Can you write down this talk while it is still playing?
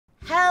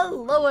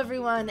Hello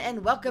everyone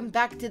and welcome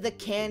back to the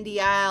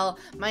candy aisle.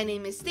 My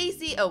name is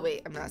Stacy. Oh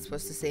wait, I'm not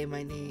supposed to say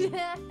my name.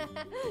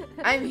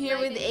 I'm here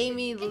with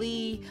Amy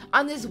Lee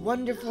on this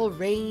wonderful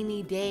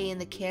rainy day in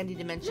the candy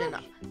dimension.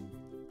 Look.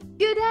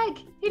 Good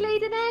egg! He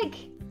laid an egg!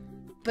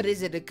 But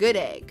is it a good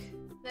egg?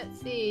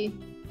 Let's see.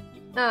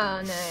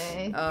 Oh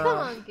no. Come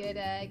on, good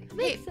egg.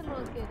 Make some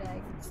more good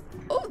eggs.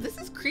 Oh, this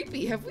is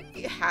creepy. Have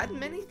we had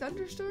many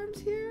thunderstorms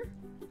here?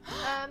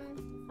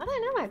 I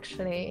don't know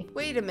actually.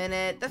 Wait a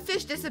minute. The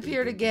fish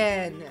disappeared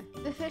again.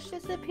 The fish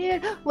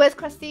disappeared. Where's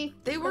Krusty?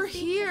 They were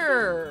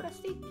here.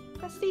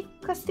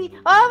 Krusty.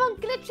 Oh,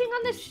 I'm glitching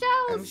on the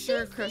shells. I'm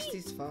sure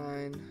Krusty's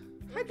fine.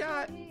 Hi,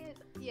 Dot.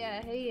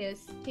 Yeah, he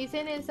is. He's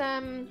in his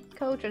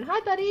cauldron. Hi,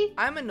 buddy.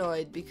 I'm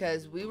annoyed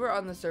because we were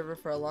on the server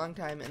for a long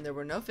time and there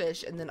were no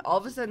fish, and then all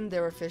of a sudden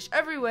there were fish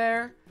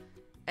everywhere,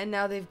 and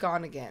now they've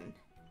gone again.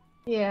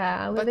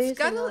 Yeah, but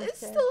Scuttle is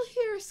still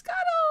here. Scuttle,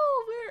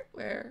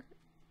 where?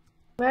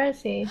 Where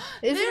is he?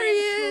 There he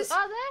is.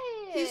 Oh,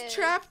 there he is. He's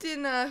trapped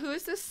in. Who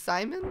is this?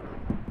 Simon?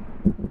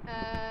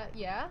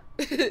 Yeah.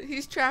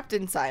 He's trapped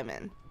in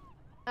Simon.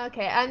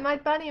 Okay, and my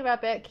bunny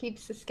rabbit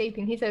keeps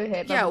escaping. He's over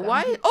here. Yeah,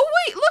 why? Oh,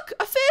 wait, look!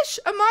 A fish!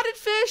 A modded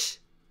fish!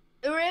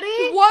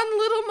 Really? One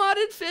little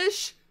modded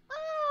fish!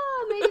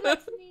 Oh, maybe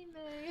that's me,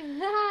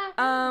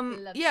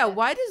 though. Yeah,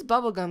 why does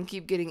Bubblegum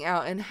keep getting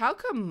out, and how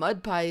come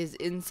Mud Pie is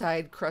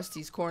inside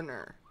Krusty's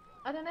corner?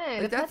 I don't know.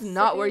 Like, that's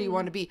not where you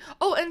want to be.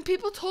 Oh, and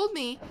people told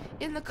me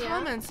in the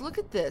comments, look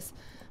at this.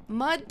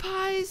 Mud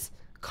Pie's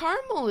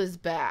caramel is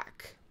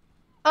back.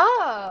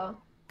 Oh.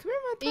 Come here,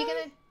 Mud Pie. Are you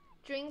going to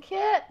drink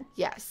it?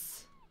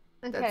 Yes.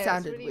 Okay, that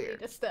sounded really, weird. Really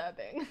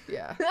disturbing.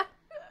 Yeah.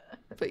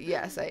 But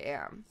yes, I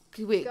am.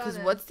 Wait, because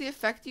what's the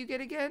effect you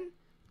get again?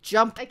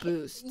 Jump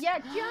boost. Yeah,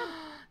 jump.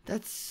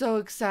 That's so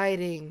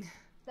exciting.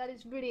 That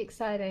is really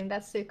exciting.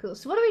 That's so cool.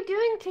 So what are we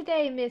doing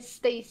today, Miss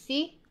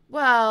Stacy?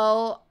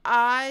 Well,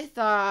 I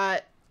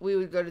thought we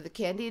would go to the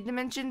candy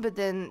dimension, but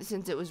then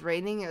since it was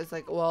raining, it was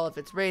like, well, if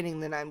it's raining,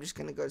 then I'm just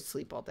going to go to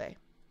sleep all day.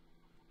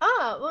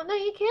 Oh, well, no,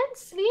 you can't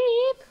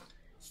sleep.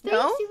 Stacy,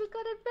 no? we've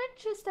got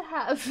adventures to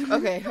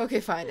have. Okay,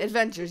 fine.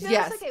 Adventures, no,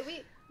 yes. It's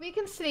okay. We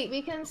can sleep.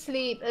 We can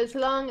sleep as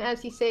long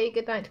as you say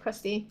goodnight to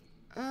Krusty.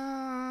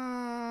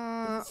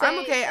 I'm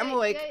okay. I'm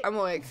awake. I'm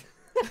awake.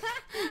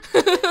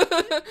 So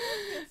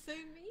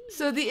mean.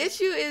 So the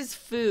issue is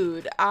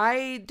food.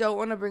 I don't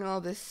want to bring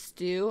all this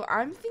stew.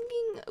 I'm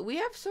thinking we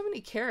have so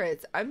many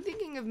carrots. I'm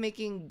thinking of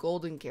making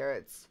golden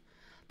carrots.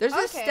 There's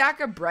a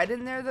stack of bread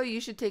in there, though. You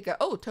should take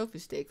tofu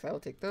steaks. I will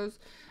take those.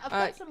 I've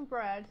got some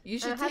bread. You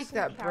should take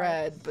that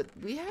bread, but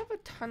we have a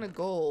ton of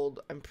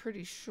gold, I'm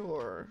pretty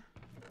sure.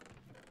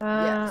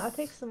 Yes. I'll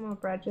take some more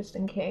bread just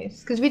in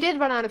case. Because we did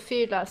run out of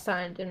food last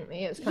time, didn't we?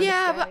 It was kind of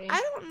scary. But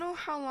I don't know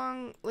how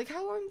long,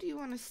 how long do you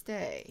want to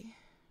stay?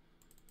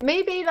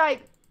 Maybe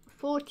like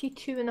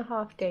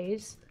 42.5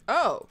 days.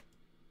 Oh.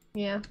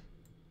 Yeah.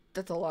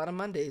 That's a lot of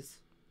Mondays.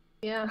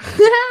 Yeah.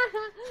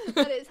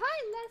 But it's,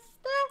 hi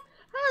Lester.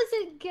 How's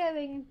it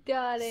going,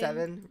 darling?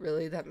 7?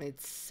 Really? That made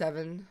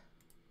 7?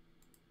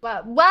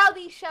 Wow,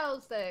 these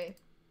shells though.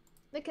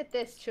 Look at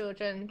this,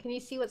 children. Can you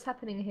see what's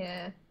happening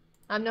here?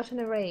 I'm not in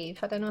a rave.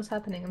 I don't know what's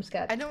happening. I'm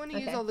scared. I don't want to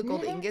use all the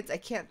gold ingots. I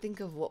can't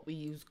think of what we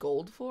use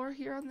gold for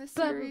here on this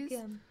series.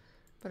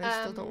 But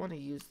I still don't want to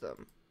use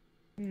them.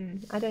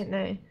 I don't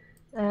know.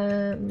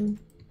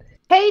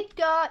 Hey,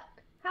 Dot.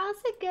 How's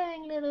it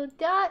going, little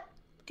Dot?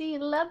 Do you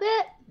love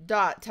it?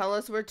 Dot, tell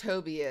us where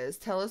Toby is.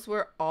 Tell us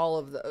where all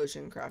of the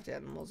Oceancraft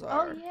animals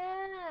are. Oh,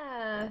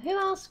 yeah. Who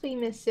else are we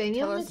missing?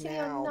 You're missing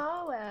your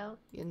Narwhal.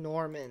 Yeah,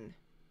 Norman.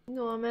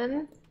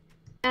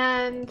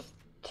 And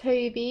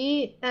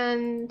Toby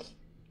and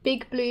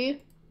Big Blue,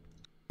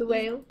 the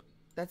whale.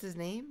 That's his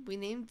name? We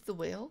named the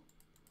whale?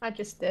 I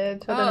just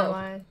did. I don't know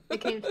why. It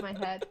came to my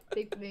head.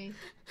 Big Blue.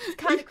 It's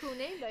kind of cool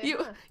name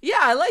though. Huh? Yeah,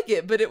 I like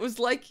it, but it was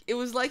like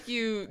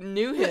you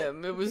knew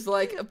him. It was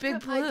like a Big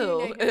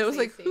Blue, and it was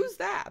like, who's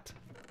that?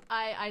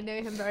 I know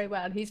him very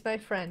well. He's my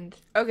friend.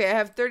 Okay, I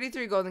have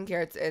 33 golden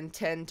carrots and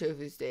 10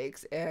 tofu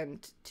steaks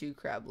and 2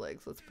 crab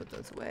legs. Let's put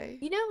those away.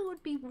 You know what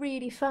would be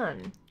really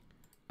fun?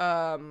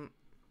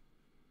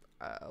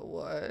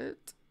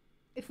 What?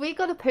 If we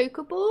got a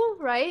Pokeball,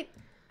 right?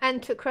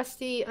 And took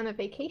Krusty on a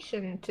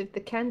vacation to the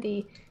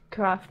candy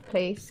craft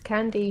place,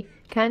 candy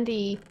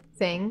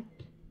thing,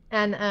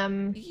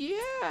 and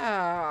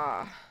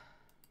yeah.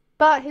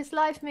 But his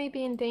life may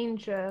be in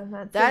danger.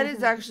 That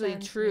is actually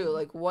true.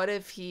 Like, what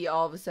if he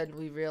all of a sudden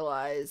we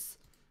realize,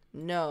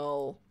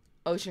 no,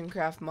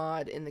 Oceancraft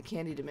mod in the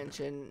candy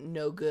dimension,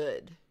 no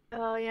good.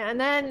 Oh yeah, and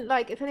then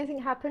like if anything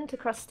happened to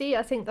Krusty,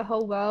 I think the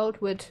whole world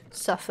would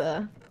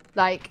suffer.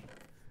 Like.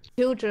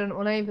 Children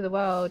all over the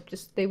world,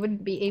 just they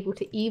wouldn't be able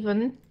to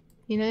even,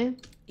 you know.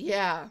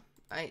 Yeah,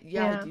 I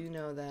do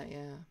know that.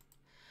 Yeah,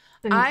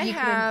 and I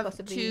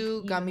have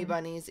 2 gummy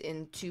bunnies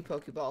in 2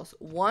 Pokeballs.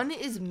 One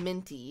is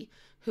Minty,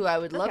 who I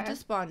would love to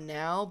spawn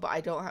now, but I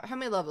don't have. How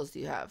many levels do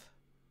you have?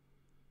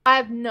 I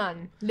have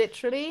none,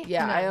 literally.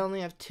 Yeah, none. I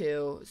only have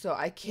 2, so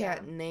I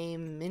can't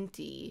name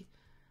Minty.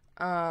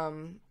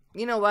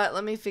 You know what?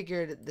 Let me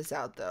figure this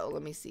out, though.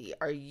 Let me see.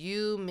 Are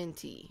you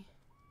Minty?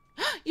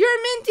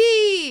 You're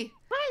Minty!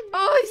 Hi, Minty!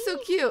 Oh, he's so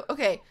cute.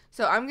 Okay,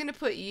 so I'm going to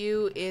put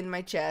you in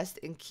my chest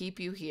and keep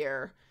you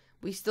here.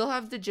 We still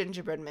have the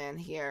gingerbread man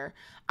here.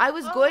 I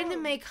was going to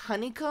make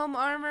honeycomb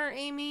armor,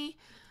 Amy,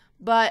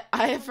 but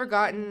I have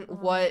forgotten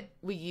what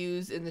we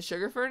use in the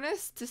sugar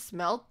furnace to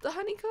smelt the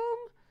honeycomb.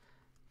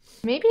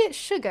 Maybe it's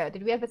sugar.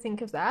 Did we ever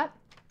think of that?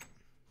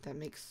 That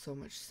makes so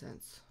much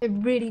sense. It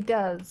really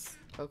does.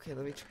 Okay,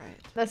 let me try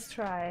it. Let's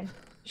try.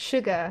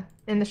 Sugar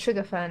in the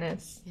sugar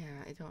furnace. Yeah,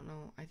 I don't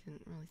know. I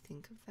didn't really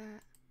think of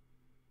that.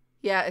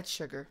 Yeah, it's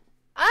sugar.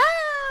 Ah,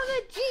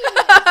 the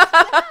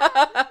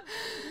genius!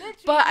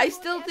 But I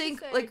still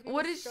think, like,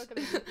 what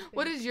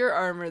is your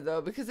armor,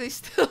 though? Because I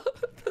still...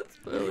 That's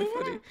really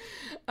funny.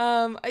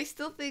 I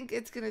still think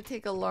it's going to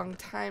take a long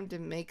time to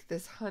make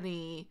this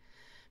honey...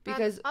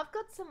 Because I've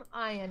got some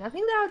iron. I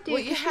think that'll do.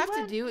 What you have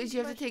to do is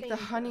you have to take the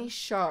honey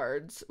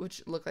shards,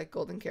 which look like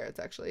golden carrots,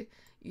 actually.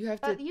 You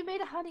have to... You made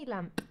a honey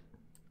lamp.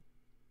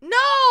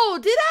 No!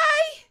 Did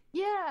I?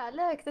 Yeah,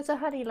 look, there's a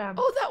honey lamp.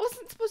 Oh, that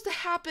wasn't supposed to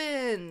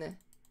happen.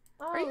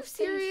 Oh, are you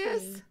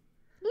serious? Stacey.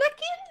 Look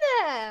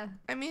in there.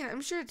 I mean,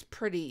 I'm sure it's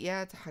pretty.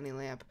 Yeah, it's a honey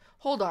lamp.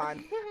 Hold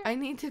on. I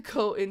need to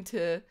go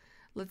into...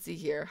 Let's see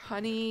here.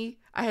 Honey...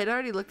 I had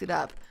already looked it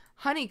up.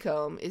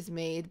 Honeycomb is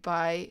made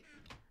by...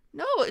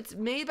 No, it's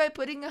made by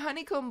putting a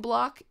honeycomb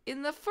block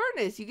in the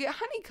furnace. You get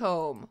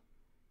honeycomb.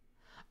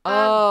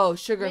 Oh,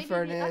 sugar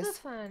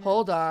furnace.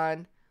 Hold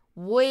on.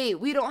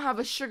 Wait, we don't have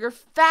a sugar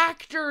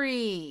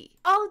factory.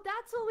 Oh,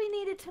 that's what we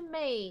needed to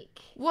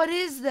make. What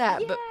is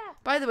that? Yeah, but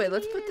by the way,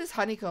 let's put this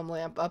honeycomb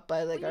lamp up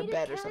by like our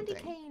bed or something. We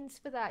needed candy canes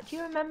for that. Do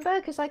you remember?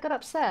 Because I got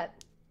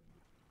upset.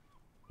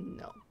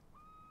 No.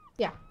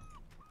 Yeah.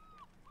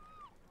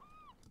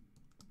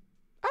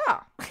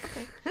 Ah.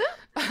 Okay.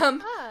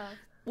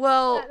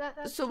 Well,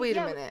 so wait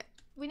a minute.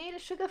 We need a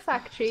sugar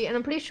factory, and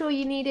I'm pretty sure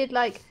you needed,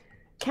 like,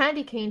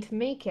 candy cane to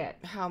make it.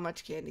 How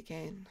much candy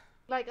cane?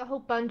 Like, a whole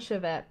bunch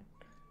of it.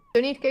 So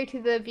we need to go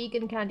to the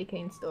vegan candy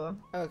cane store.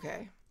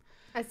 Okay.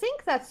 I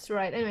think that's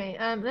right. Anyway,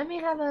 let me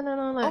have a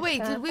little look. Oh,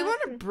 wait, did we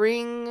want to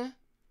bring...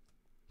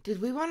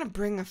 Did we want to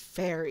bring a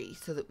fairy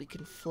so that we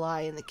can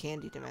fly in the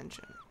candy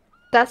dimension?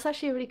 That's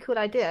actually a really cool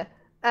idea.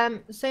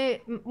 So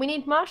we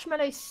need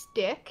marshmallow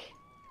stick.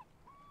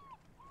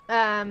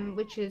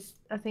 Which is,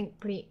 I think,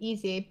 pretty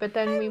easy. But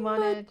then we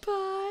wanted...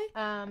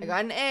 I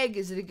got an egg.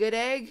 Is it a good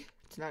egg?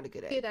 It's not a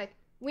good egg. Good egg.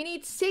 We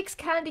need 6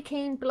 candy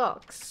cane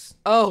blocks.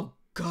 Oh,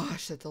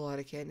 gosh, that's a lot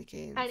of candy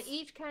canes. And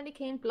each candy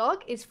cane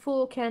block is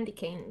 4 candy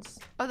canes.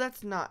 Oh,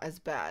 that's not as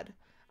bad.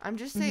 I'm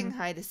just saying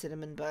hi to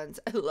Cinnamon Buns.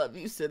 I love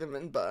you,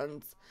 Cinnamon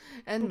Buns.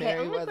 And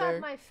Merryweather. I'm gonna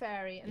grab my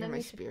fairy, and then my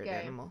we should spirit go.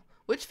 animal.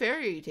 Which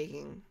fairy are you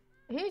taking?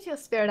 Who's your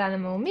spirit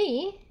animal?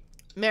 Me?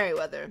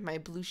 Merryweather, my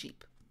blue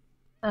sheep.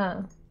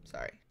 Oh.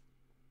 Sorry.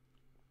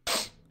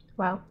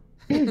 Wow.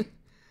 I'm in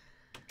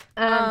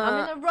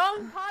the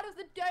wrong part of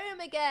the dome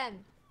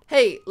again.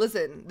 Hey,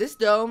 listen. This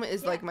dome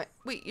is like my...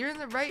 Wait, you're in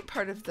the right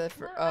part of the...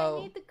 I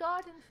need the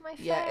garden for my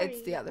fairy. Yeah,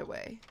 it's the other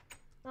way.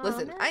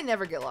 Listen, man. I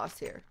never get lost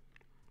here.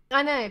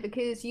 I know,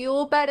 because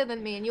you're better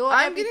than me, and you're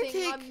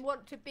everything I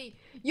want to be.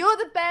 You're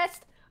the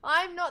best.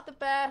 I'm not the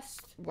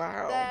best.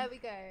 Wow. There we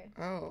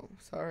go. Oh,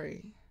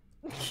 sorry.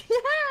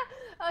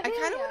 I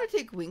kind of want to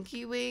take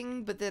Winky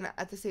Wing, but then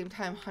at the same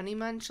time Honey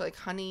Munch, like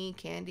honey,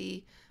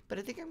 candy. But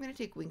I think I'm going to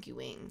take Winky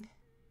Wing.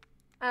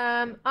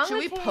 Should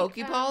we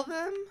Pokeball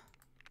them?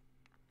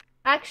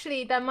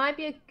 Actually, that might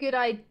be a good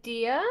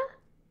idea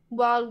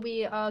while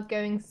we are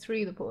going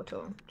through the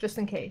portal, just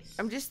in case.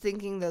 I'm just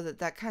thinking, though,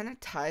 that kind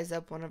of ties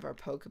up one of our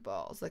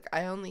Pokeballs. Like,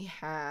 I only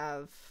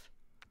have...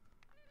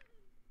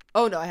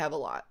 Oh, no, I have a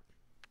lot.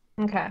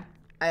 Okay.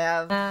 I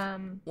have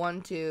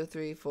 1, 2,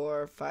 3,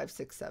 4, 5,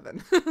 6,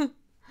 7.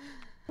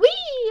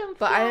 Whee!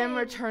 But I am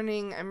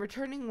returning... I'm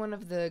returning one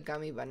of the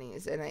gummy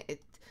bunnies, and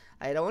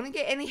I don't want to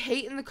get any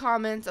hate in the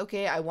comments,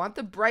 okay? I want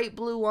the bright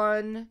blue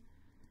one,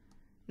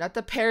 not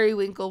the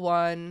periwinkle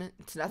one.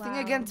 It's nothing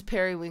against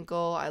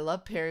periwinkle. I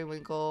love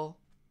periwinkle.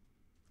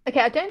 Okay,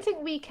 I don't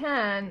think we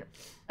can.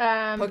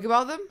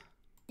 Pokeball them?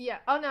 Yeah.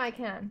 Oh, no, I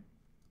can.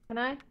 Can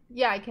I?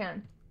 Yeah, I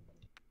can.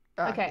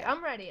 Okay, yeah.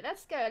 I'm ready.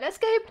 Let's go. Let's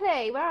go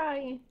play. Where are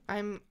you?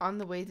 I'm on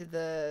the way to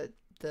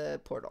the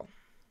portal.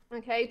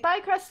 Okay, bye,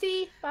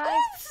 Krusty. Bye.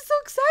 Oh, this is so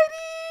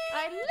exciting!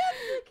 I love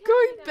the candy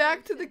Going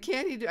back to the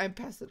candy... I'm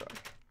past the door.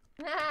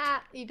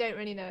 You don't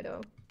really know it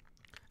all.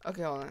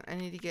 Okay, hold on. I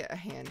need to get a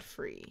hand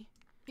free.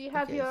 Do you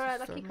have your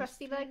lucky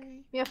Krusty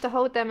leg? You have to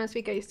hold them as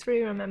we go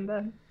through,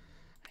 remember?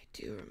 I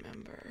do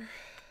remember.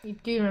 You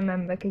do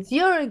remember, because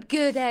you're a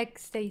good egg,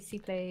 Stacey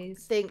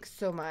Plays. Thanks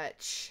so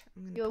much.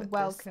 You're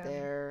welcome. This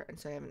there, and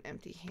so I have an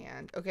empty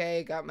hand.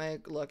 Okay, got my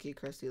lucky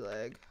Krusty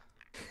leg.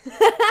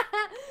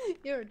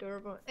 You're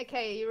adorable.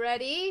 Okay, you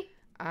ready?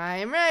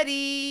 I'm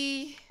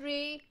ready.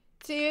 3,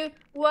 2,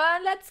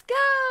 1, let's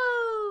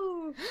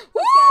go!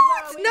 Woo!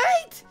 It's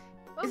night!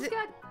 Is it...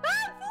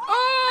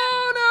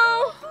 Oh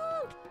no!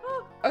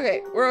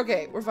 Okay, we're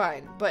okay. We're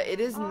fine. But it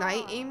is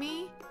night,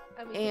 Amy.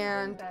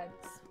 And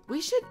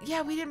we should...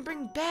 Yeah, we didn't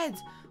bring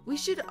beds. We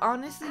should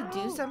honestly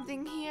do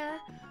something here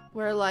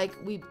where, like,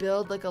 we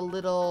build, like, a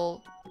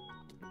little...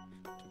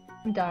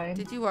 I'm dying.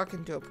 Did you walk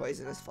into a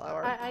poisonous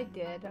flower? I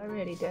did. I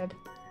really did.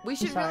 We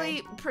should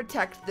really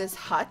protect this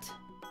hut.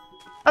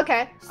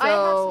 Okay. So... I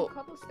have some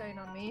cobblestone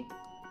on me.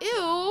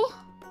 Ew!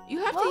 You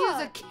have to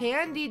use a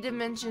candy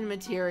dimension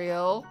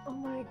material. Oh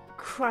my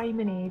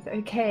criminies.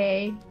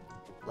 Okay.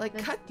 Like,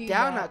 cut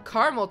down a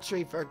caramel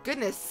tree, for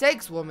goodness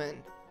sakes,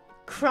 woman.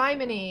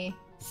 Criminy.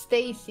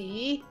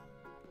 Stacy.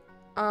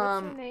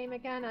 What's your name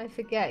again? I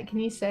forget. Can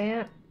you say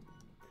it?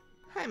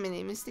 Hi, my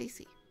name is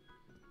Stacy.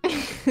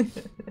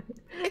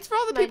 It's for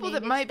all the people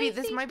that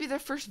this might be their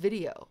first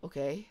video,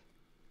 okay?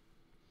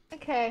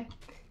 Okay.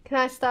 Can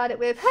I start it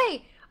with,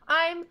 hey,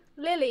 I'm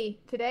Lily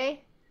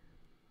today.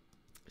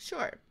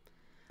 Sure.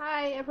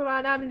 Hi,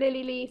 everyone. I'm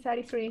Lily Lee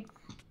 33.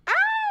 Ow!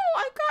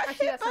 I got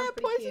hit by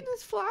a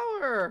poisonous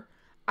flower.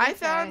 I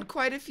found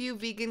quite a few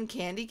vegan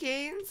candy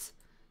canes.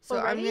 So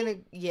I'm gonna,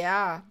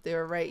 they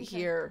were right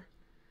here.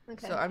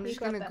 Okay, so I'm just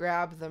gonna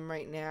grab them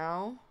right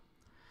now.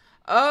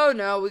 Oh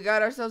no, we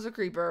got ourselves a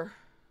creeper.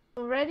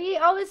 Already?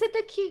 Oh, is it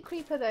the cute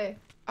creeper though?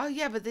 Oh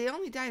yeah, but they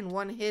only die in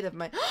one hit of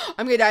my.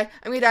 I'm gonna die.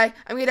 I'm gonna die.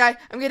 I'm gonna die.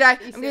 I'm gonna die.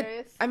 I'm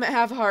serious? I'm at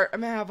half a heart.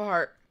 I'm at half a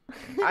heart.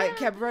 I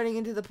kept running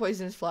into the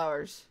poisonous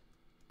flowers.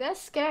 They're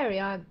scary,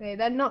 aren't they?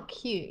 They're not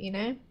cute, you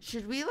know?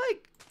 Should we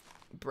like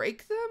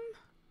break them?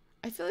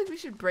 I feel like we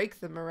should break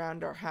them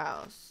around our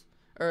house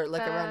or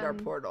like around our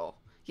portal.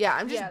 Yeah,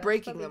 I'm just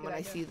breaking them when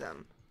I see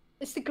them.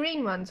 It's the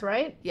green ones,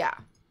 right? Yeah.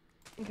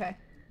 Okay.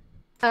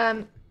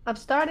 I've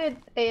started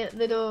a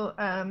little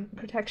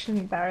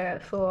protection barrier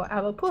for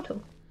our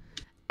portal.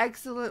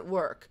 Excellent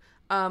work.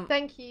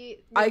 Thank you.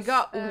 I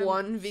got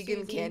one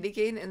vegan candy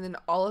cane, and then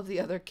all of the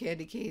other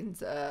candy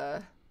canes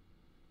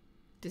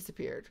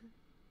disappeared.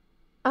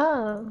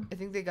 Oh. I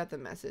think they got the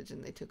message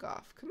and they took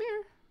off. Come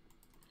here.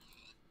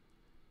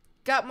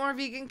 Got more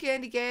vegan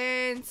candy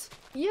canes.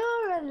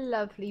 You're a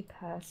lovely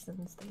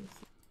person, Stacey.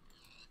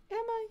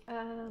 Am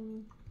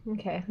I?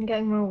 Okay, I'm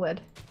getting more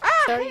wood.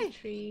 Sorry,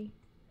 tree.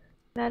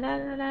 La la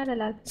la la la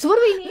la. So what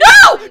do we need?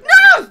 No!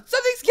 No!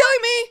 Something's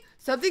killing me!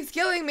 Something's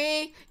killing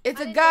me!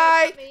 It's a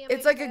guy!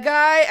 It's like a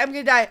guy! I'm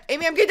gonna die!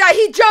 Amy, I'm gonna die!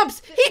 He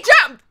jumps! He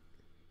jumped!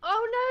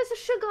 Oh no, it's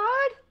a sugar.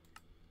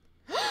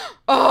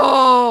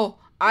 Oh!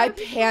 I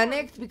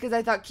panicked because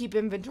I thought keep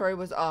inventory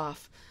was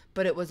off,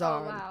 but it was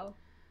on. Oh wow.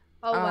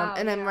 Oh wow.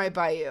 And I'm right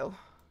by you.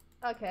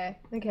 Okay.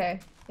 Okay.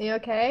 Are you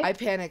okay? I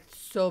panicked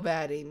so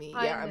bad, Amy.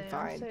 I'm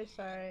fine. I'm so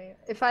sorry.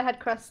 If I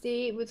had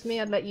Krusty with me,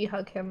 I'd let you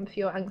hug him for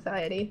your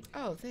anxiety.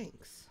 Oh,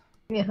 thanks.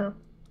 Yeah.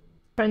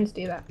 Friends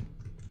do that.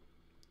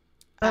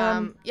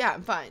 Yeah,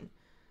 I'm fine.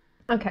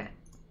 Okay.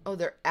 Oh,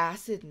 they're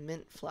acid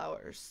mint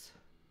flowers.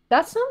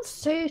 That sounds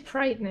so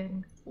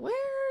frightening.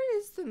 Where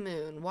is the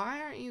moon?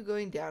 Why aren't you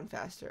going down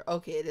faster?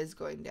 Okay, it is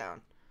going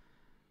down.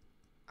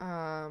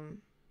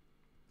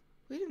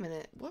 Wait a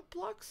minute. What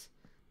blocks?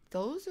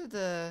 Those are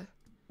the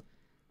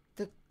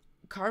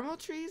caramel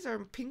trees are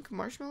pink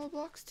marshmallow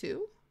blocks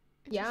too?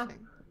 Yeah.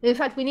 In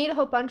fact, we need a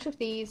whole bunch of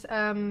these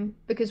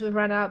because we've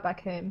run out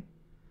back home.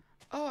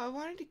 Oh, I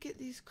wanted to get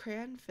these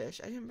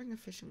cranfish. I didn't bring a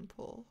fishing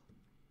pole.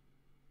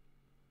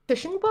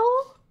 Fishing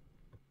pole?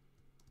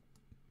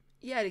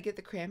 Yeah, to get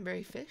the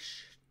cranberry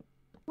fish.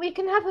 We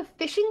can have a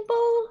fishing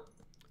bowl?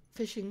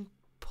 Fishing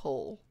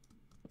pole.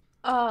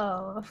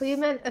 Oh, I thought you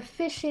meant a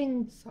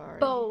fishing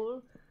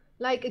bowl.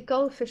 Like a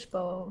goldfish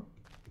bowl.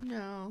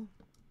 No.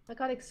 I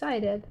got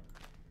excited.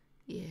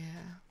 Yeah.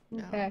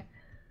 No. Okay.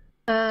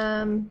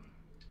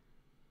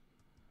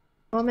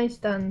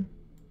 Almost done.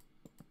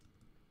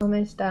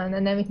 Almost done,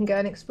 and then we can go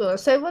and explore.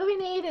 So what do we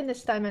need in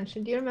this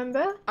dimension? Do you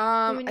remember?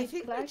 I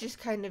think we just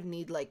kind of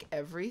need like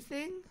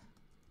everything.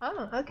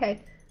 Oh,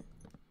 okay.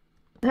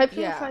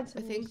 Hopefully we'll find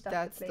some I think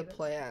that's the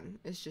plan,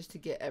 is just to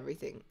get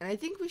everything. And I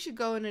think we should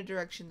go in a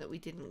direction that we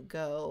didn't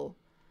go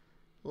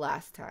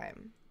last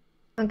time.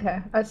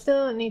 Okay, I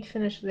still need to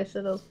finish this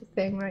little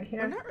thing right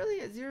here. We're not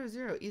really at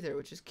 0-0 either,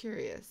 which is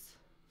curious.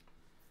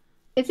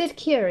 Is it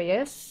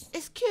curious?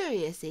 It's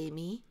curious,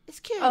 Amy. It's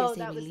curious, Amy. Oh,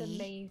 that was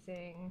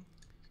amazing.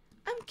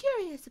 I'm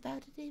curious about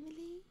it, Amy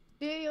Lee.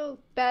 Do your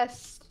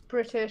best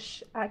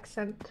British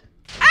accent.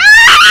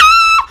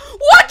 Ah!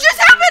 What just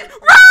happened?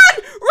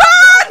 Run!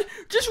 Run!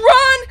 Just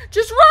run!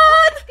 Just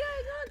run! What's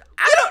going on?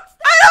 I don't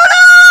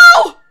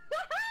know!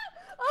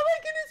 Oh my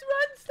goodness,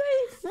 run,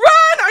 Stace!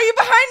 Run! Are you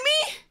behind me?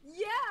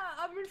 Yeah,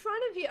 I'm in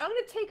front of you. I'm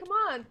gonna take them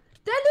on.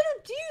 They're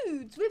little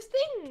dudes with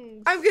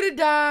things. I'm gonna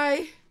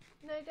die.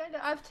 No, don't.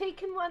 I've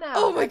taken one out.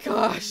 Oh my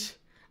gosh.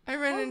 I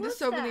ran into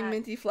so many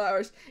minty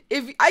flowers.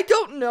 If I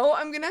don't know,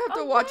 I'm gonna have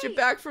to watch it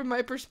back from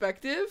my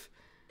perspective.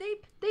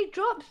 They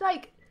dropped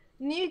like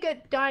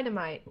nougat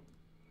dynamite.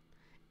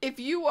 If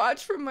you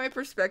watch from my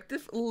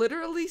perspective,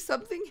 literally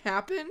something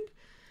happened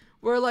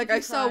where like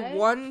I saw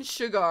one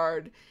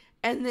Sugard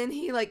and then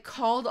he like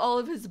called all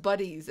of his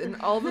buddies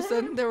and all of a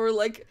sudden there were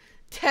like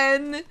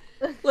 10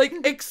 like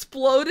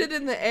exploded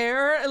in the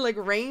air and like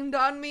rained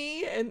on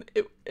me, and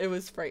it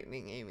was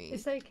frightening, Amy.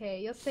 It's okay,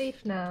 you're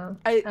safe now.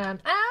 I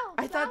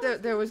thought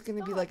that there was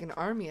gonna be like an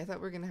army. I thought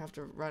we were gonna have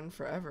to run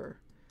forever.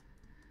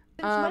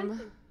 Oh,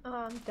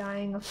 I'm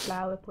dying of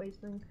flower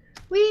poisoning.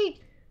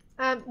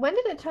 When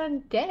did it turn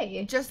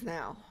day? Just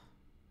now.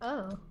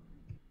 Oh.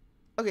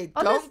 Okay,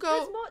 Oh, don't go.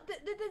 There's more.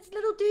 There's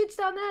little dudes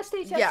down there,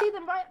 Stacey. Yeah. I see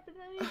them right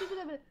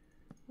underneath.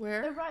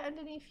 Where? They're right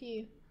underneath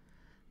you.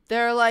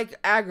 They're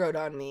like aggroed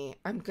on me.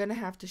 I'm gonna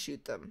have to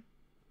shoot them.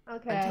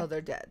 Okay. Until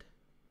they're dead.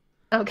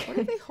 Okay. What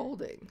are they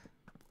holding?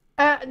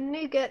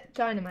 Nougat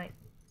dynamite.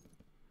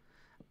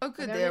 Oh,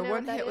 good. They're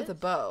one hit with a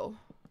bow.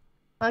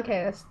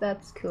 Okay,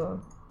 that's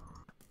cool.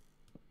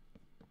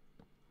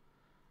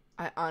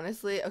 I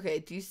honestly, okay,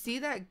 do you see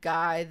that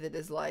guy that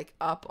is like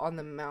up on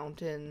the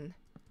mountain?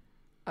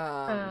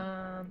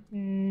 Yeah.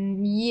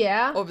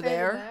 Over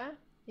there?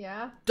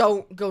 Yeah.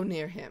 Don't go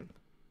near him.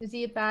 Is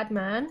he a bad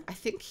man? I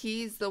think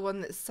he's the one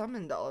that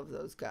summoned all of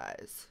those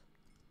guys.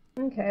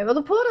 Okay, well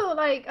the portal,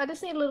 like, I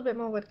just need a little bit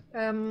more wood.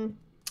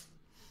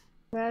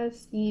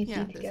 Where's easy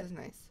to get? Yeah, this is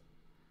nice.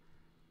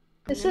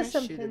 This is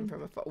something. Shoot him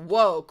from afar.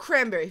 Whoa,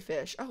 cranberry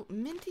fish. Oh,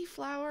 minty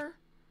flower.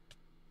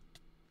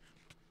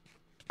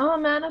 Oh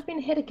man, I've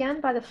been hit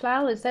again by the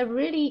flowers. They're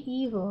really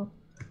evil.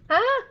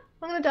 Ah!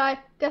 I'm gonna die.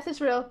 Death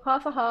is real.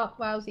 Half a heart.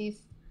 Wowsies.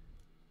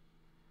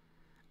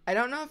 I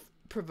don't know if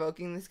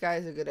provoking this guy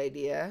is a good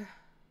idea.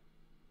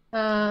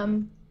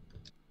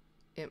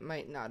 It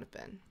might not have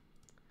been.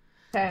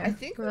 Okay. I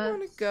think we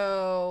want to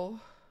go.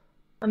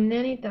 I'm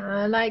nearly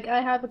done. Like,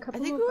 I have a couple.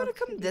 I think we want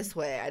to come this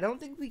way. I don't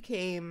think we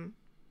came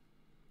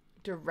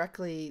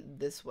directly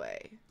this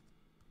way.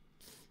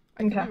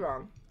 I could be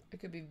wrong. I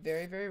could be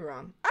very, very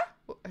wrong. Ah!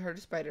 Oh, I heard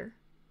a spider.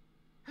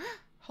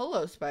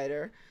 Hello,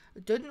 spider.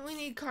 Didn't we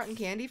need cotton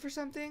candy for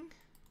something?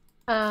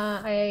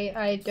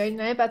 I don't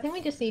know, but I think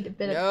we just need a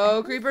bit of.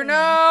 No, creeper,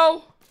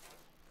 no!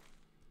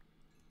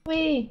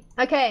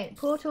 Okay,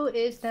 portal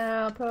is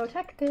now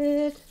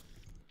protected.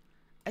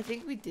 I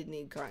think we did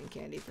need cotton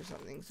candy for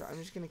something, so I'm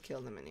just gonna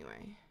kill them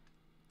anyway.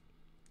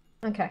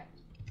 Okay.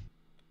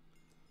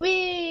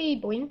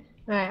 Boing.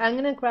 Alright, I'm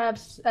gonna grab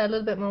a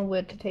little bit more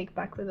wood to take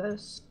back with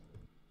us.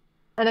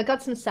 And I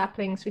got some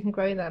saplings, we can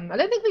grow them. I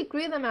don't think we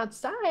grew them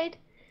outside.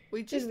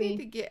 We just need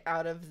to get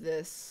out of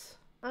this.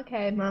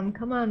 Okay, Mum.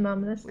 Come on,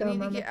 Mum. Let's go, Mum.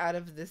 We need to get out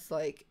of this,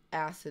 like,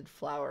 acid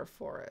flower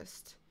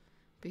forest.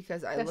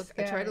 Because I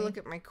try to look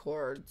at my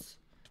cords,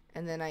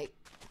 and then I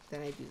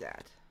do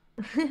that.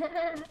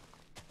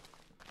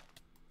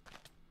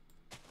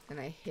 And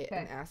I hit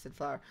an acid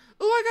flower.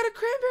 Oh, I got a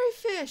cranberry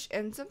fish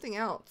and something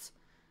else.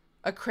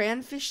 A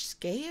cranfish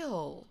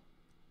scale.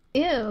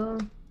 Ew.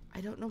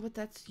 I don't know what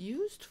that's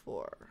used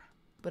for,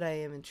 but I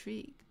am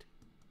intrigued.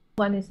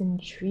 One is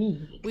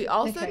intrigued. We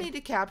also need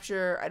to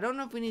capture, I don't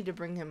know if we need to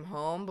bring him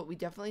home, but we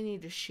definitely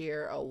need to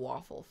shear a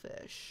waffle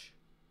fish.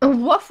 A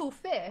waffle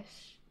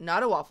fish?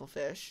 Not a waffle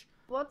fish.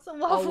 What's a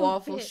waffle fish? A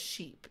waffle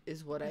sheep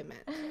is what I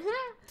meant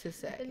to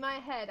say. In my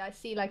head, I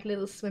see like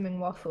little swimming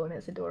waffle and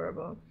it's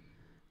adorable.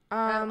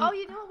 Oh,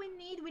 you know what we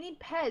need? We need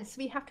pets.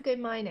 We have to go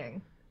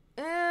mining.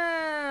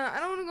 I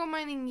don't want to go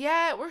mining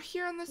yet. We're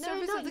here on the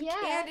surface of the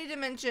candy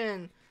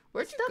dimension.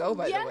 Where'd you go,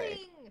 by the way?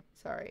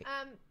 Sorry.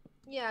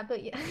 Yeah,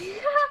 but yeah.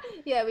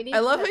 Yeah, we need. I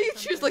love how you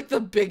choose like the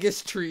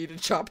biggest tree to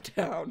chop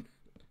down.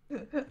 I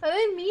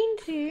didn't mean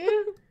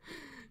to.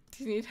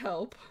 Do you need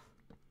help?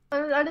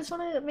 I just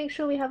want to make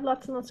sure we have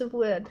lots and lots of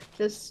wood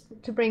just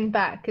to bring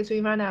back because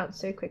we ran out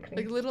so quickly.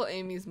 Like little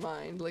Amy's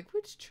mind. Like,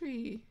 which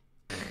tree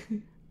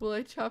will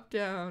I chop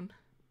down?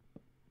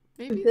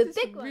 Maybe this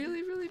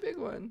really, really big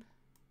one.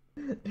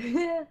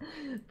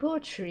 Poor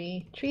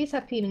tree. Trees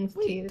have feelings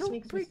too. This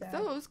don't break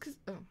those, cause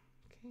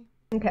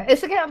okay.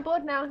 It's okay. I'm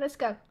bored now. Let's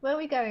go. Where are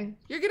we going?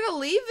 You're gonna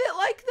leave it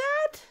like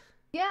that?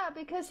 Yeah,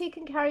 because he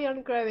can carry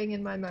on growing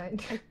in my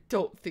mind. I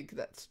don't think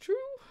that's true.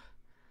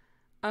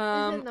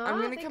 I'm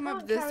gonna come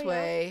up this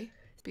way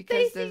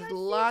because there's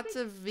lots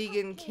of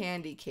vegan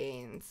candy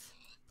canes.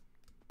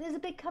 There's a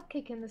big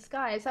cupcake in the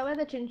sky. Is that where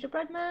the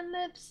gingerbread man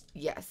lives?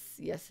 Yes,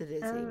 yes, it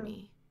is,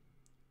 Amy.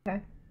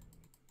 Okay.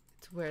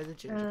 It's where the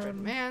gingerbread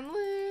man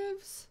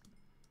lives.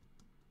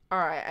 All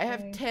right, I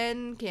have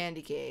 10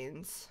 candy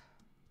canes.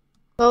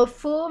 Well,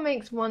 4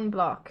 makes 1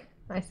 block,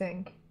 I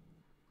think.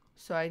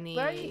 So I need.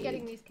 Where are you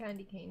getting these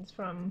candy canes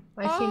from?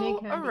 I see no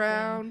candy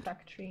cane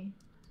factory.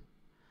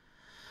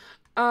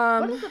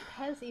 What does a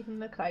Pez even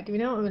look like? Do we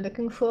know what we're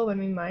looking for when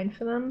we mine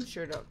for them?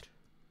 Sure don't.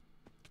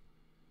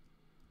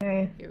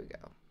 Okay. Here we go.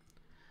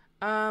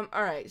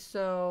 Alright,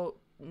 so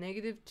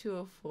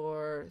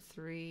 -204,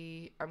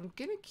 3. I'm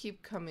gonna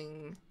keep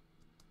coming.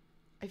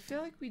 I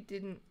feel like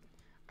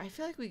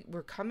we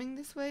were coming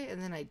this way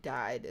and then I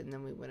died and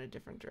then we went a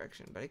different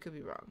direction, but I could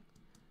be wrong.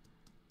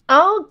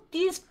 Oh,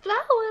 these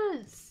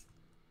flowers!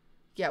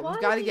 Yeah,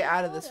 we've got to get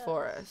out of this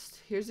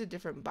forest. Here's a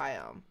different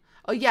biome.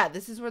 Oh yeah,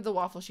 this is where the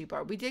waffle sheep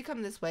are. We did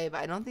come this way, but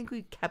I don't think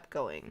we kept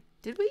going.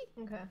 Did we?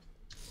 Okay.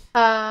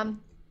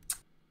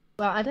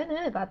 Well, I don't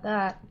know about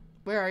that.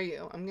 Where are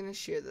you? I'm gonna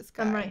shear this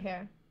guy. I'm right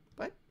here.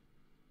 What?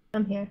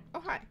 I'm here.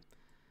 Oh, hi.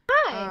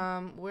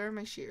 Hi! Where are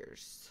my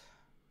shears?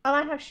 Oh,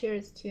 I have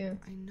shears too.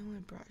 I know I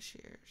brought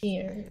shears.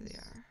 Shears. Here they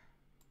are.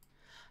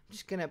 I'm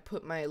just gonna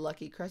put my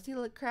lucky crusty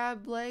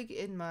crab leg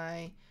in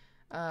my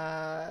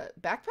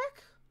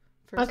backpack.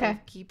 for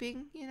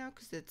safekeeping, you know,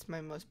 because it's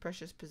my most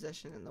precious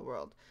possession in the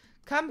world.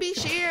 Come be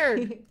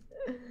sheared.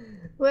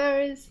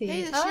 Where is he?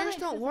 Hey, the shears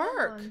don't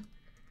work.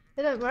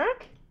 They don't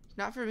work?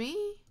 Not for me.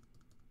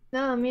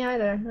 No, me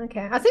either.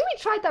 Okay. I think we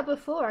tried that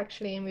before,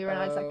 actually, and we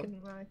realized that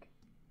couldn't work.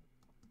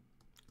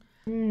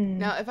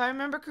 Now, if I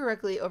remember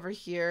correctly, over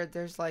here,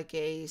 there's like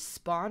a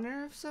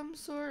spawner of some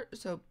sort,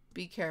 so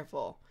be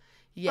careful.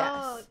 Yes.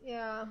 Oh,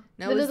 yeah.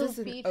 Now, is this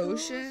an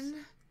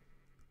ocean?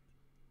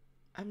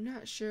 I'm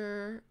not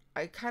sure.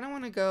 I kind of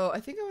want to go, I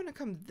think I want to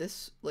come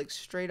this, like,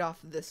 straight off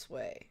this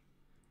way.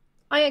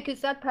 Oh, yeah,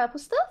 because that purple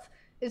stuff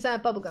is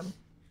bubblegum.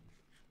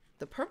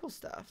 The purple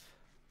stuff?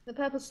 The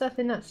purple stuff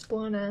in that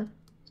spawner.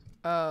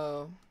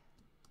 Oh.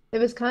 It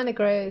was kind of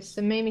gross.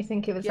 It made me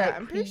think it was like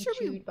I'm pretty sure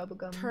we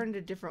bubblegum. Turned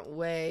a different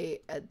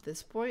way at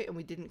this point, and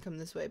we didn't come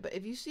this way. But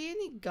if you see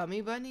any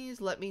gummy bunnies,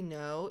 let me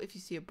know. If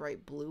you see a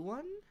bright blue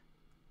one.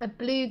 A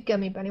blue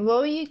gummy bunny. What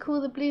would you call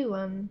the blue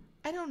one?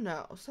 I don't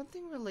know.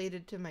 Something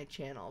related to my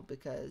channel,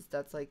 because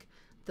that's like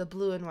the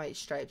blue and white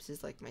stripes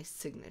is like my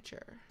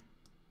signature.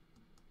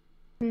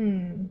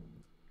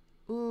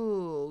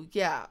 Ooh,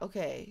 yeah.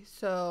 Okay,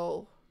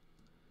 so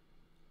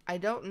I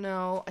don't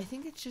know. I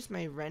think it's just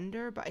my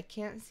render, but I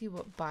can't see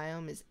what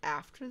biome is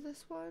after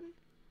this one.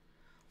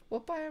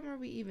 What biome are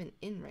we even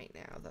in right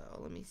now, though?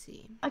 Let me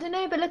see. I don't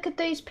know, but look at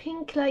those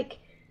pink, like,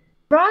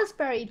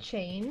 raspberry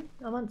chain.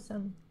 I want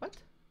some. What?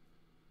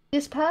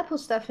 This purple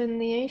stuff in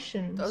the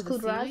ocean. Oh, it's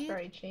called seaweed?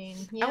 Raspberry chain.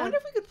 Yeah. I wonder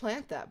if we could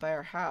plant that by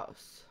our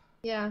house.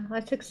 Yeah, I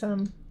took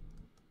some.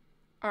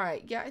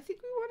 Alright, yeah, I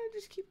think we want to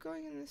just keep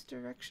going in this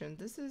direction.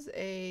 This is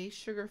a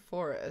sugar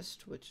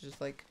forest, which is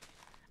like,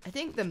 I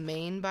think the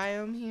main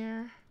biome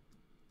here.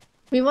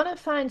 We want to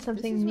find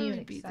something new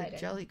and exciting. Beat the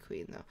Jelly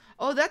Queen, though.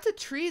 Oh, that's a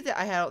tree that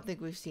I don't think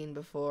we've seen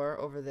before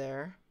over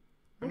there.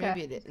 Or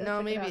maybe it is.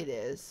 No, maybe it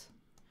is.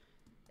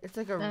 It's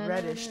like a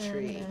reddish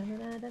tree.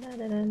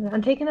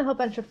 I'm taking a whole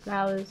bunch of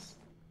flowers.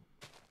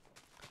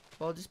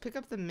 Well, just pick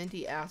up the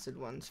minty acid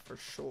ones for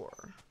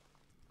sure.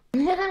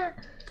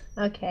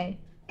 Okay.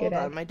 Hold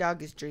on, my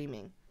dog is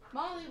dreaming.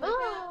 Molly, wake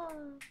up!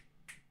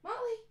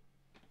 Molly!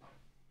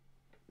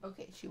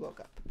 Okay, she woke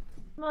up.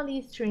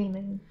 Molly's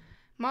dreaming.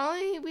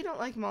 Molly, we don't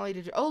like Molly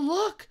to dream. Oh,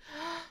 look!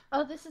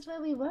 Oh, this is where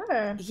we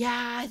were.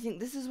 Yeah, I think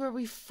this is where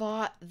we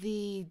fought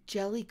the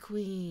Jelly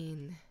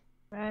Queen.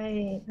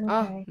 Right, okay.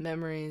 Oh,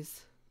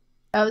 memories.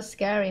 That was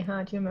scary,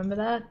 huh? Do you remember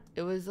that?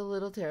 It was a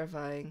little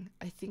terrifying.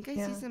 I think I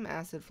see some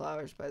acid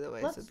flowers, by the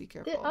way, so be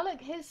careful. Oh, look,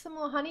 here's some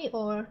more honey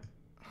ore.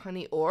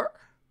 Honey ore?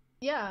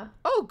 Yeah.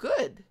 Oh,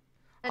 good.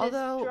 And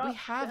although we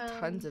have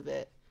tons of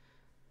it.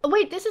 Oh,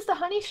 wait, this is the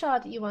honey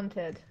shard that you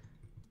wanted.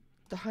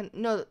 The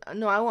no,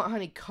 I want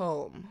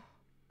honeycomb.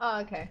 Oh,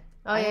 okay.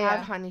 Oh, I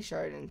have honey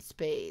shard in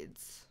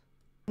spades.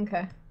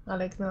 Okay,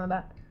 I'll ignore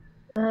that.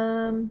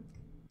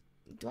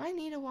 Do I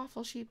need a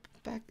waffle sheep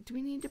back? Do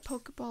we need to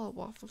Pokeball a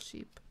waffle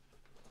sheep?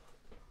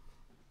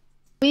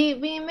 We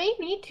may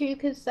need to,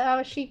 because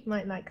our sheep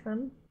might like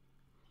them.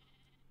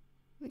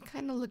 We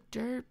kind of look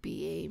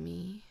derpy,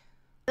 Amy.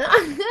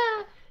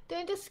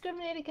 Don't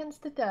discriminate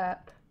against the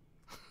derp.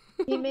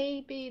 He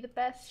may be the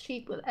best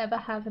sheep we'll ever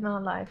have in our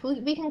life.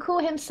 We can call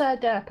him Sir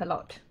Derp a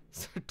lot.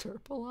 Sir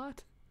Derp a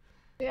lot?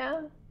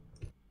 Yeah.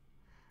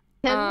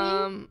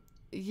 Can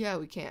we? Yeah,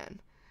 we can.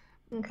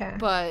 Okay.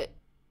 But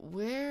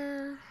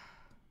where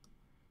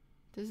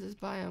does this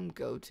biome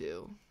go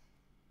to?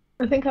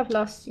 I think I've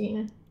lost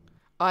you.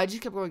 Oh, I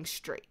just kept going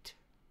straight.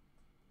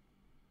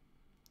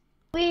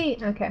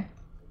 Wait. Okay.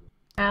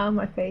 Ow,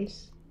 my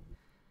face.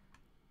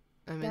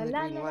 I'm in the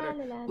green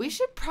water. We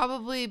should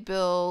probably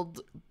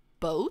build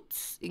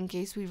boats in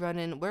case we run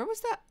in. Where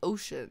was that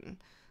ocean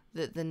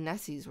that the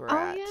Nessies were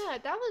at? Oh yeah,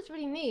 that was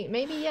really neat.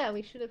 Maybe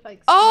we should have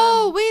like.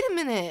 Oh, wait a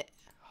minute.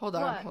 Hold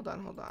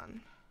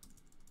on.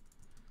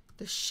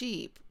 The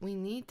sheep. We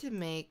need to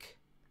make.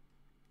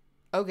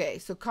 Okay,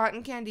 so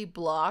cotton candy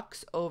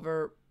blocks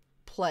over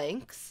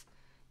planks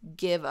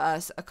give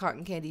us a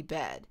cotton candy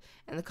bed,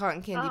 and the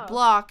cotton candy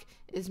block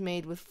is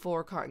made with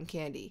 4 cotton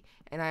candy,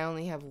 and I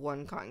only have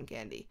 1 cotton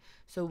candy.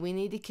 So we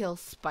need to kill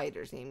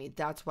spiders, Amy.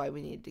 That's why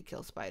we need to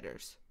kill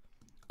spiders.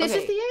 This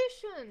is the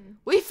ocean.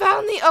 We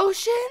found the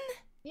ocean?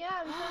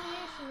 Yeah, we found the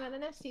ocean where the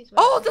Nesties were.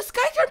 Oh, the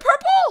sky turned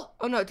purple!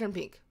 Oh, no, it turned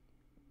pink.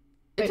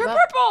 It turned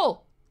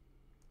purple!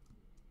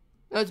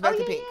 No, it's back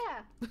to pink.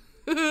 Yeah.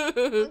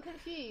 I'm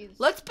confused.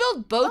 Let's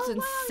build boats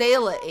and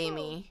sail it,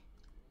 Amy.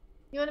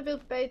 You want to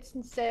build boats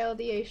and sail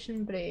the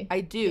ocean blue?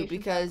 I do,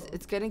 because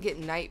it's going to get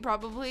night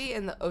probably,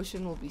 and the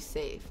ocean will be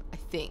safe, I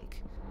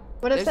think.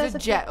 What if there's a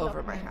jet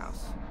over my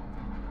house?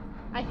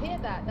 I hear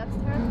that. That's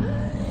terrible.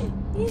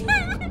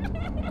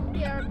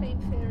 The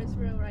airplane fear is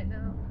real right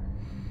now.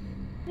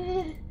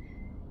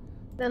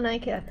 Don't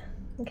like it.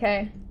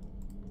 Okay.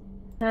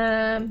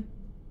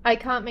 I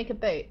can't make a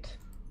boat.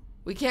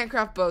 We can't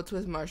craft boats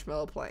with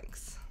marshmallow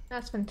planks.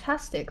 That's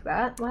fantastic,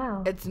 that.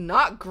 Wow. It's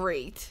not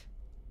great.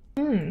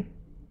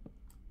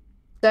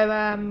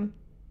 So,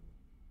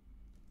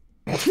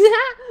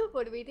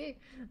 what do we do?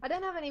 I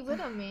don't have any wood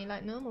on me,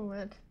 like normal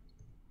wood.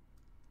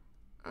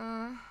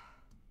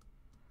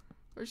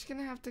 We're just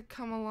gonna have to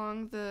come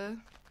along the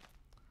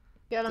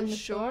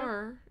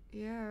shore.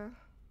 Yeah.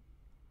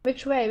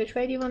 Which way? Which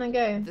way do you want to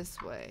go?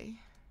 This way.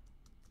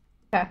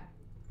 Okay.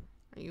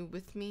 Are you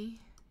with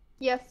me?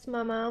 Yes,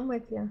 Mama, I'm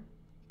with you.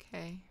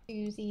 Okay.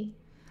 Susie.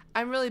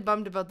 I'm really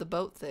bummed about the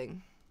boat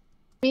thing.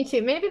 Me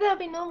too. Maybe there'll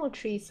be normal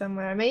trees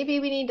somewhere. Maybe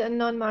we need a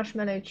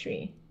non-marshmallow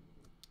tree.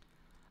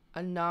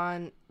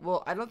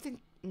 Well, I don't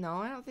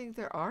think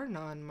there are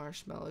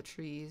non-marshmallow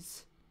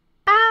trees.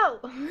 Ow!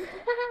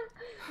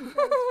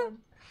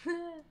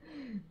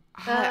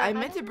 I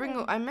meant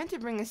to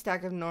bring a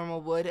stack of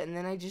normal wood, and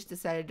then I just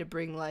decided to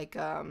bring like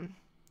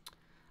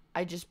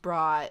I just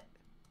brought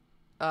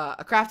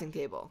a crafting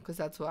table because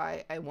that's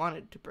why I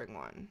wanted to bring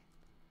one.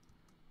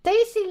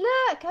 Daisy,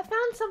 look! I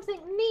found something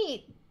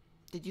neat.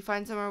 Did you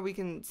find somewhere we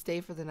can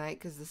stay for the night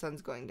because the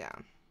sun's going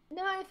down?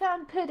 No, I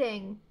found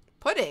pudding.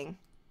 Pudding?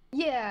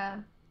 Yeah.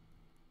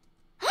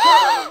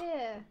 Over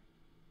here.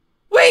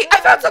 Wait,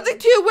 I found something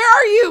too. Where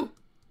are you?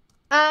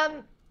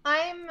 I'm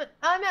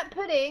at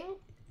pudding.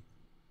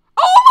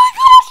 Oh my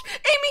gosh!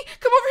 Amy,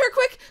 come over here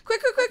quick!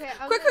 Quick! Okay,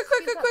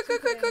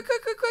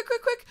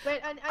 Quick!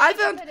 Wait,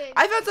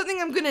 I found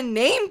something I'm gonna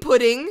name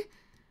pudding.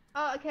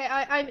 Oh, okay,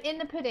 I'm in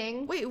the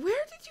pudding. Wait,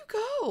 where did you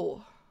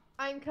go?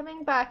 I'm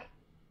coming back.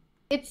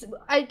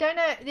 I don't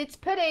know, it's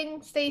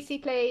pudding, Stacy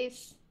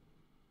plays.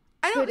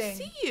 I don't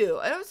see you.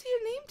 I don't see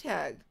your name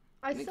tag.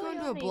 I saw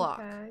your name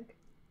tag.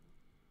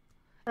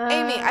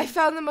 Amy, I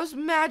found the most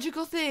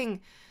magical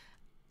thing.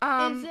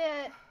 Is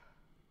it?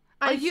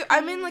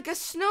 I'm in like a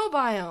snow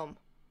biome.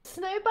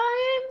 Snow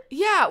biome?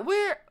 Yeah,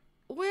 where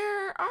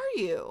are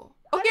you?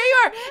 Oh, there you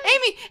are.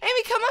 Amy,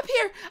 come up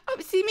here. Oh,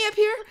 see me up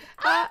here?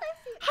 Hi,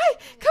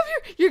 come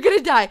here. You're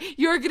gonna die.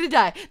 You're gonna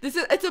die.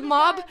 It's a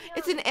mob.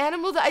 It's an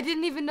animal that I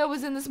didn't even know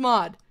was in this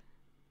mod.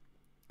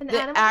 An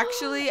animal?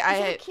 Actually, is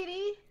it a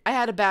kitty? I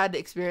had a bad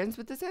experience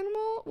with this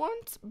animal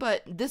once,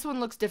 but this one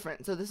looks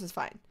different, so this is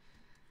fine.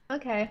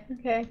 Okay.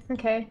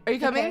 Are you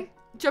coming? Okay.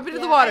 Jump into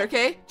the water,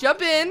 okay?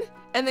 Jump in,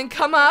 and then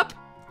come up.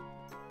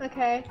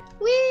 Okay.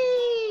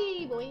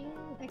 Whee! Boing.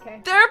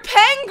 Okay. They're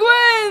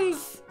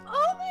penguins!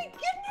 Oh my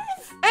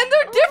goodness! And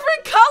they're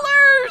different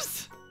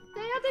colors!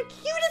 They are the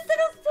cutest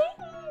little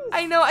things!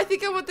 I know, I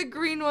think I want the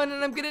green one,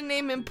 and I'm gonna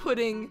name him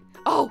Pudding.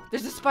 Oh,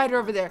 there's a spider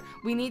over there.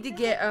 We need to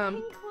get,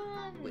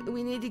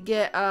 we need to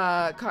get,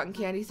 cotton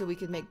candy so we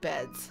can make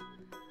beds.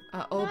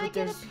 Can I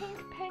get a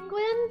pink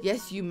penguin?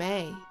 Yes, you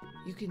may.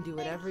 You can do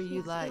whatever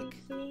you like.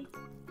 Stacey.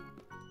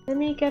 Let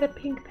me get a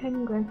pink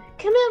penguin.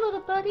 Come here,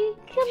 little buddy.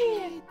 Come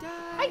here.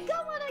 I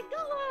got one.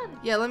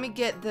 Yeah, let me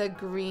get a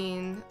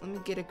green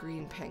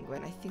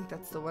penguin. I think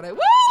that's the one Whoa,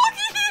 look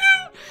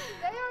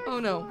at you! Oh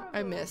no,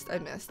 I missed. I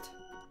got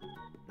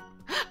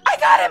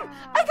him!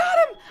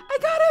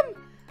 You got him?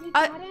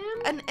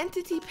 An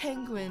entity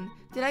penguin.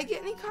 Did I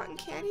get any cotton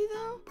candy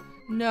though?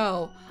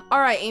 No. All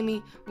right,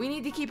 Amy. We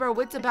need to keep our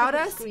wits about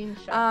us.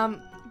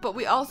 But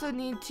we also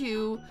need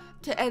to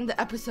end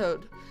the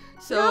episode.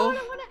 So no, I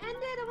don't want to end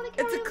it. I want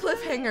to carry on. It's a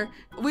cliffhanger.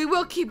 We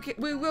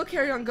will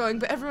carry on going,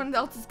 but everyone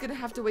else is gonna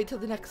have to wait till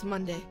the next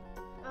Monday.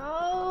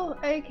 Oh,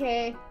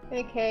 okay.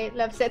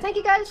 Love it. Thank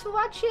you guys for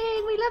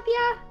watching. We love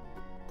ya.